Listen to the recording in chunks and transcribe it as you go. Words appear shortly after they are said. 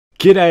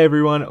G'day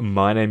everyone,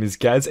 my name is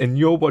Gaz and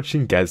you're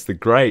watching Gaz the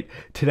Great.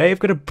 Today I've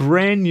got a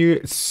brand new,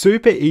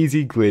 super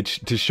easy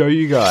glitch to show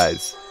you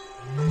guys.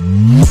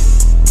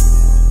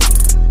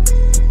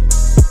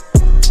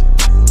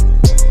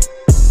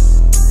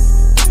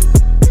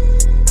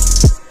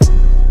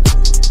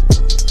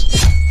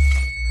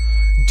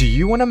 Do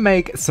you want to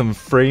make some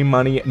free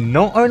money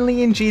not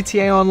only in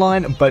GTA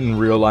Online but in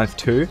real life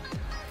too?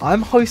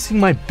 I'm hosting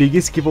my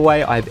biggest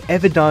giveaway I've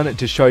ever done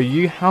to show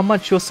you how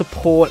much your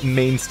support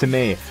means to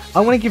me. I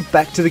want to give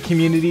back to the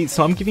community,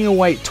 so I'm giving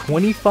away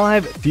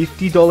 $25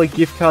 $50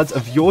 gift cards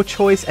of your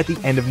choice at the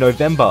end of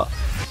November.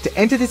 To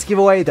enter this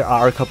giveaway, there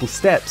are a couple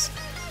steps.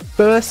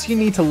 First, you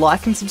need to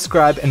like and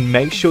subscribe and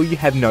make sure you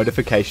have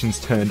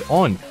notifications turned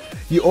on.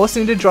 You also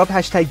need to drop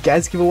hashtag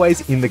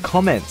GazGiveaways in the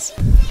comments.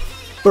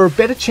 For a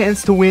better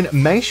chance to win,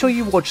 make sure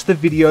you watch the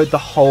video the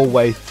whole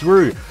way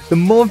through. The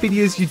more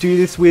videos you do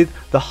this with,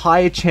 the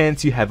higher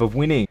chance you have of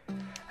winning.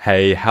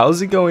 Hey,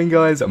 how's it going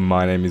guys?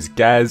 My name is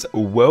Gaz.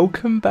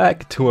 Welcome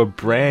back to a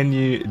brand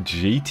new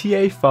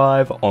GTA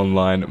 5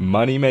 online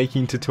money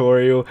making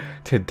tutorial.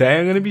 Today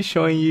I'm going to be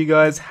showing you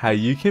guys how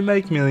you can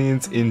make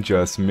millions in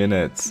just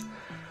minutes.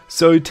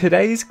 So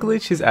today's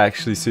glitch is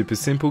actually super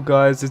simple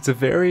guys. It's a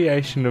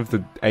variation of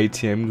the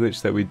ATM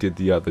glitch that we did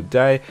the other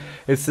day.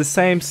 It's the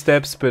same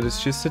steps but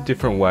it's just a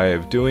different way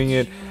of doing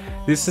it.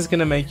 This is going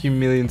to make you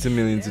millions and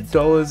millions of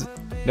dollars.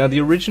 Now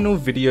the original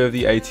video of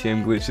the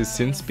ATM glitch has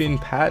since been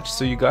patched,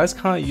 so you guys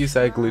can't use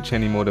that glitch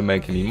anymore to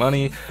make any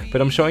money,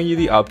 but I'm showing you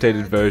the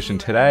updated version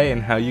today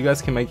and how you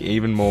guys can make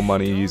even more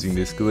money using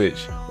this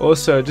glitch.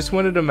 Also, just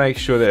wanted to make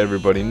sure that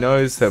everybody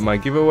knows that my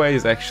giveaway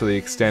is actually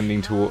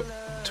extending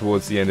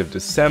towards the end of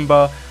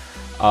December.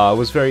 I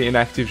was very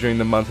inactive during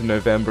the month of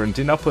November and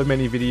didn't upload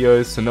many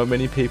videos, so not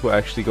many people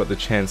actually got the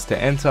chance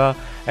to enter,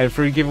 and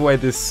for a giveaway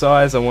this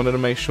size I wanted to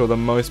make sure that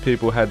most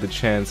people had the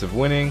chance of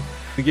winning.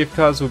 The gift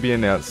cards will be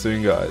announced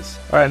soon guys.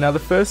 Alright, now the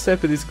first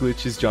step of this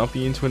glitch is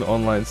jumping into an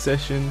online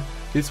session.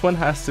 This one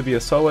has to be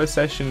a solo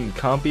session, it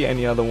can't be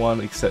any other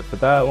one except for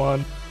that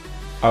one.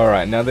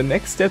 Alright, now the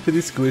next step of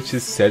this glitch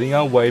is setting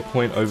our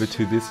waypoint over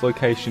to this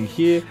location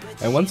here,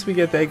 and once we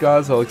get there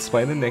guys, I'll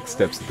explain the next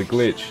steps of the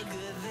glitch.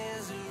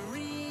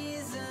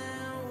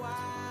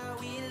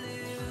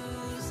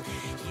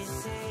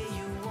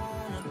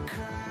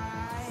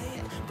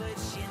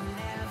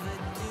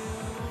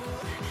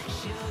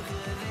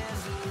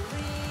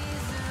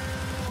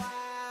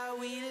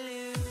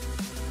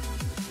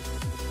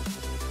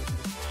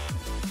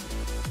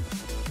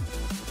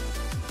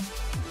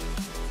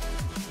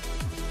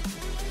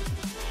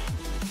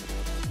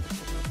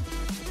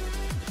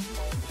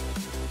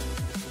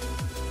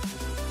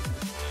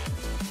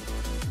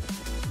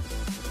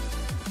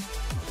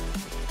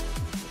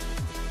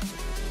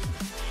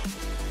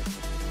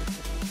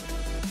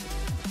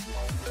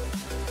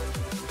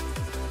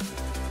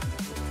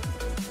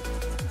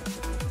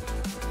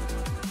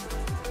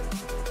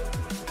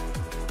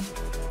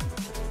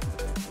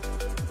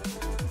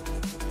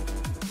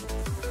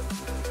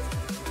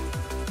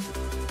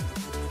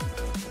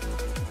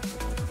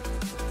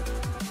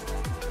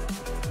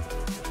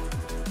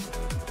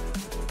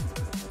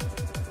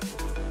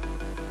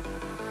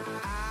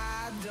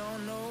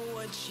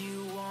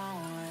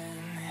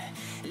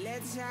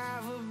 Let's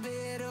have a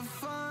bit of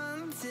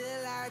fun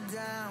till I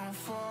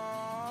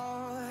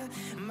downfall.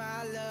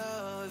 My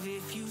love,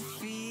 if you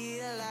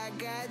feel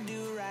like I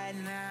do right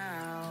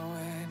now,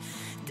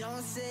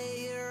 don't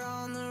say you're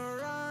on the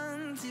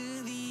run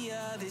to the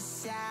other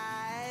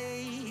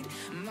side.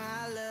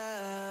 My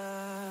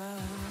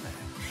love,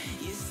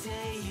 you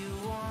say you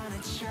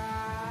wanna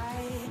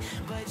try,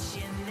 but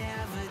you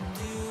never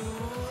do.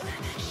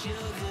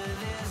 Sugar,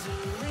 there's a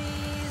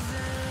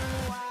reason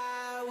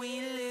why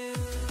we lose.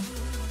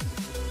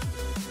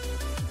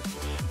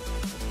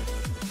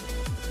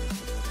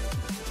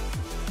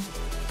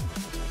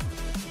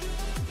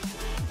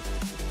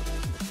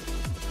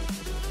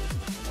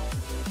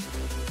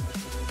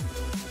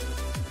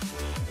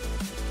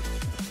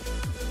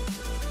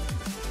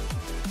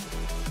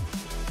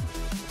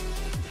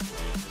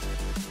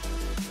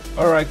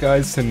 Alright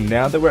guys, so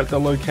now that we're at the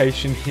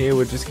location here,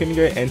 we're just going to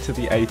go enter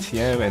the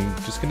ATM and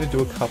just going to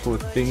do a couple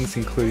of things,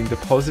 including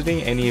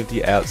depositing any of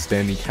the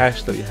outstanding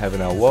cash that we have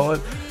in our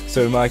wallet.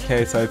 So in my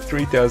case I have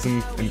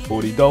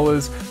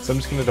 $3,040, so I'm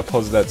just going to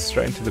deposit that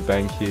straight into the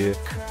bank here.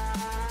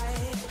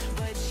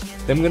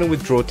 Then I'm going to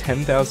withdraw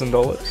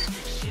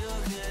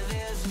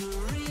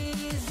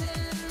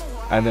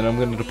 $10,000 and then I'm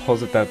going to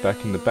deposit that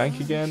back in the bank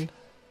again.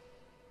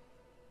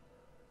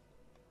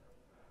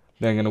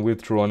 Then I'm going to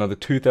withdraw another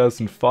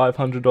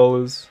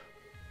 $2,500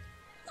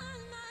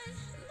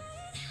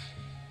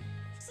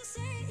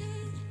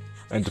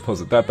 and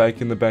deposit that back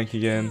in the bank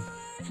again.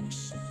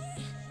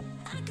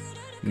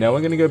 Now we're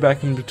going to go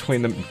back in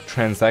between the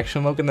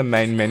transaction log and the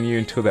main menu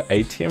until the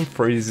ATM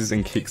freezes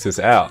and kicks us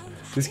out.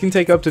 This can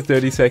take up to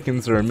 30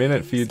 seconds or a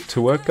minute for you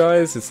to work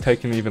guys. It's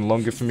taken even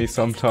longer for me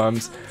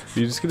sometimes.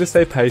 You're just going to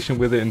stay patient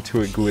with it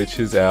until it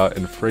glitches out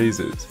and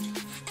freezes.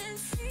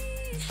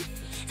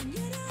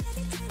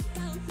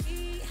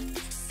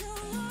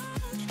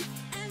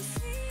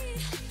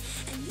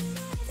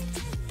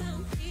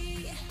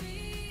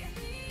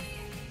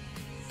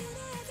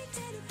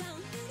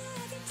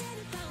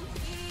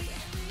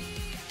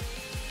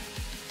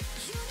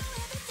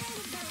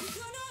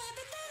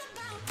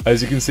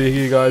 As you can see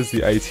here guys,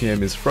 the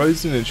ATM is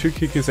frozen and should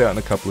kick us out in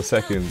a couple of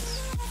seconds.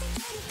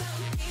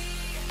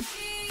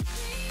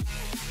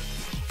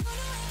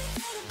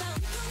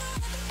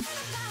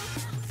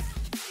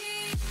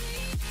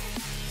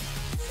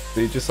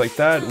 See, just like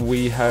that,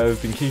 we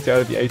have been kicked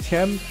out of the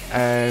ATM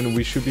and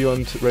we should be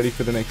ready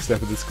for the next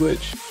step of this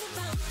glitch.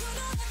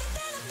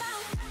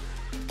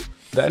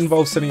 That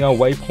involves setting our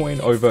waypoint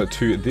over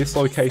to this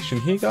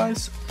location here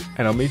guys,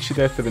 and I'll meet you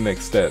there for the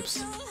next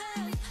steps.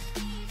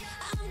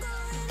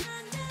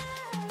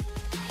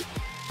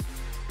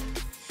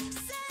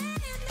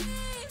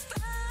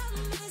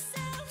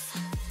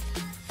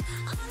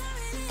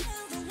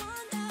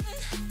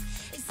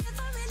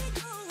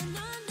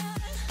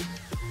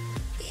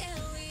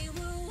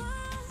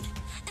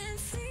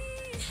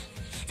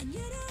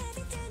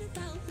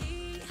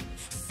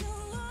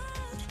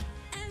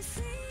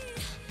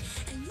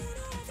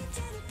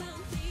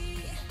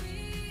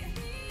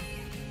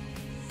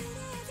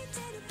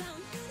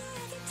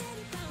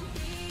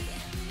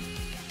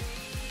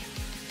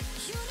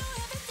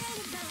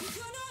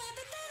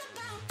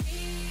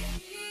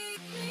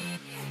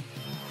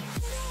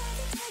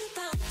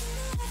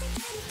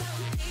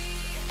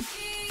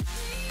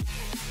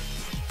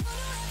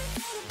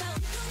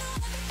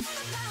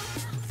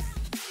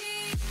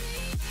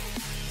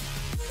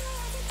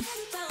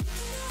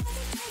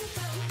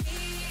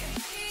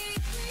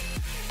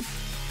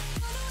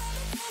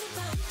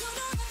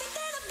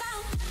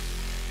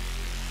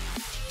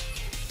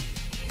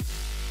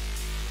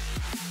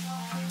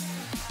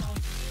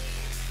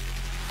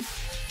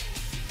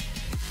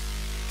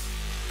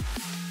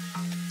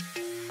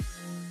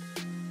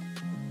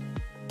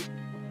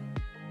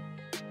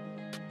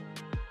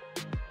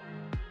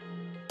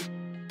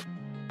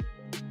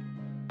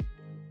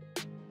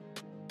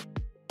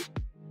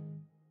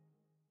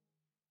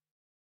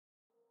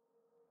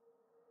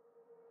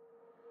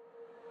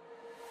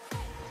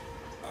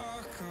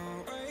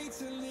 Can't wait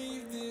to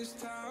leave this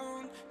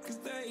town, 'cause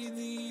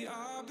lately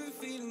I've been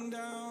feeling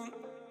down.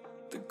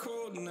 The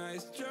cold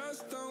nights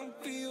just don't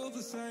feel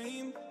the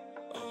same.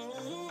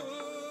 Oh,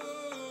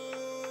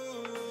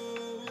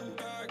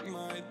 like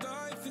my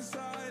life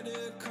inside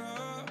a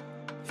car,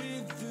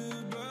 hit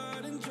the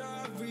button,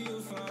 drive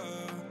real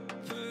far.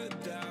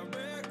 Put that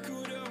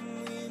record on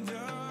me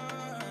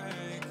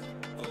like,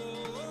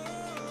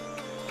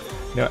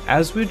 Now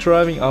as we're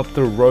driving up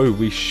the road,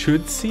 we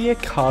should see a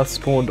car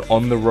spawned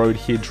on the road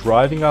here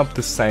driving up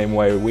the same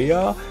way we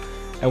are,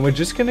 and we're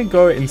just going to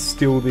go and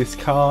steal this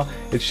car.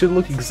 It should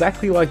look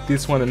exactly like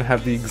this one and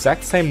have the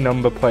exact same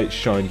number plate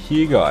shown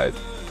here guys.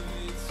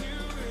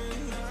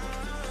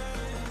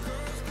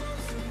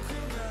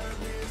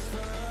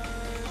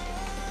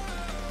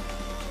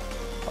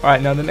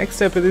 Alright, now the next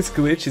step of this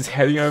glitch is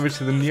heading over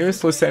to the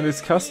nearest Los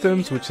Santos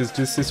Customs, which is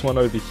just this one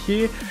over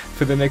here,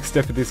 for the next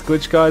step of this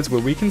glitch guys,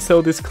 where we can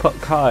sell this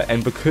car,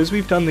 and because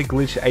we've done the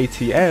glitch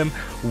ATM,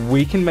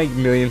 we can make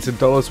millions of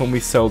dollars when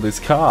we sell this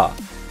car.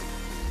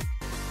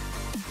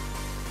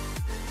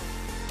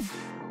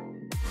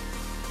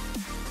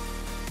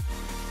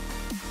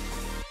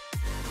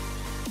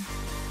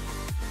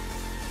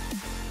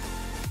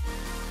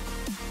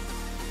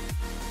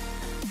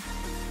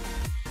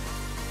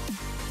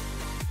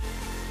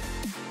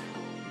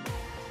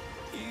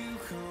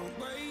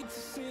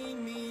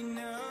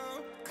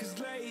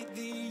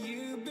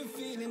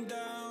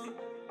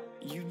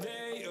 you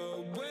lay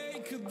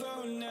awake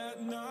alone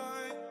at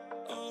night.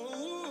 Oh,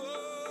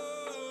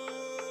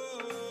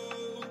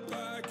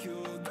 like your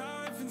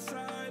life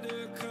inside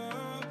a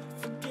car.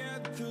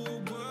 Forget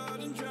the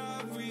world and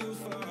drive real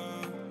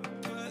far.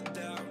 Put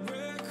that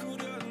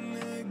record on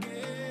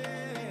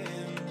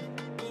again.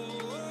 Oh,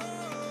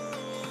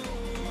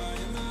 my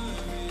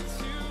love, it's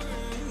you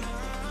and I.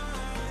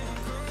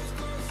 Close,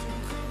 close,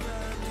 and cool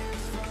like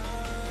this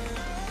fire.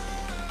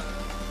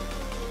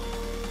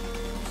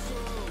 So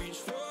reach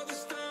for the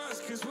stars,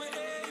 'cause we're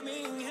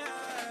aiming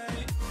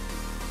high.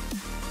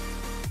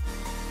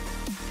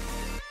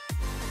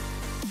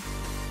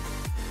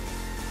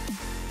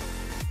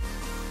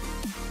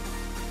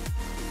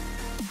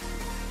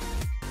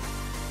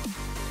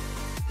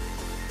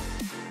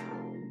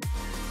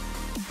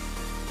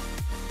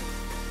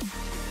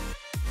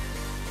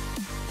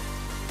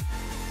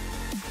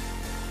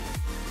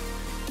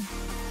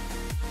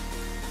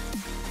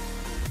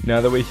 Now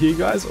that we're here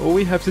guys, all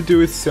we have to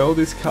do is sell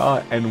this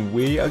car and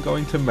we are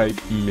going to make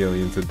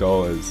millions of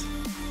dollars.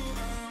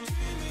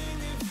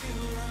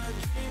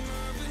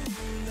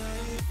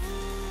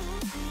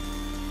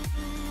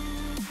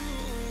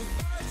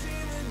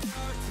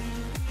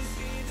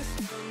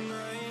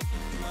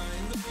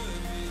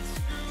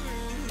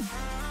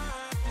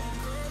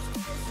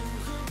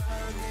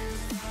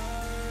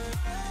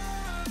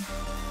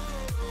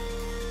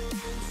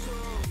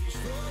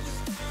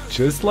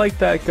 Just like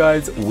that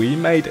guys, we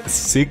made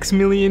 $6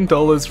 million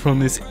from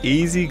this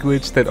easy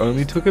glitch that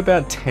only took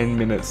about 10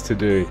 minutes to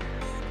do.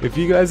 If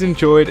you guys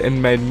enjoyed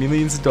and made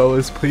millions of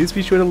dollars, please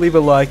be sure to leave a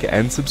like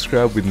and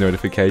subscribe with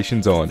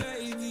notifications on.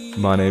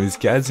 My name is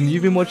Gaz and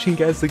you've been watching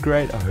Gaz the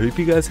Great. I hope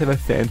you guys have a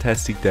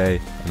fantastic day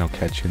and I'll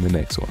catch you in the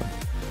next one.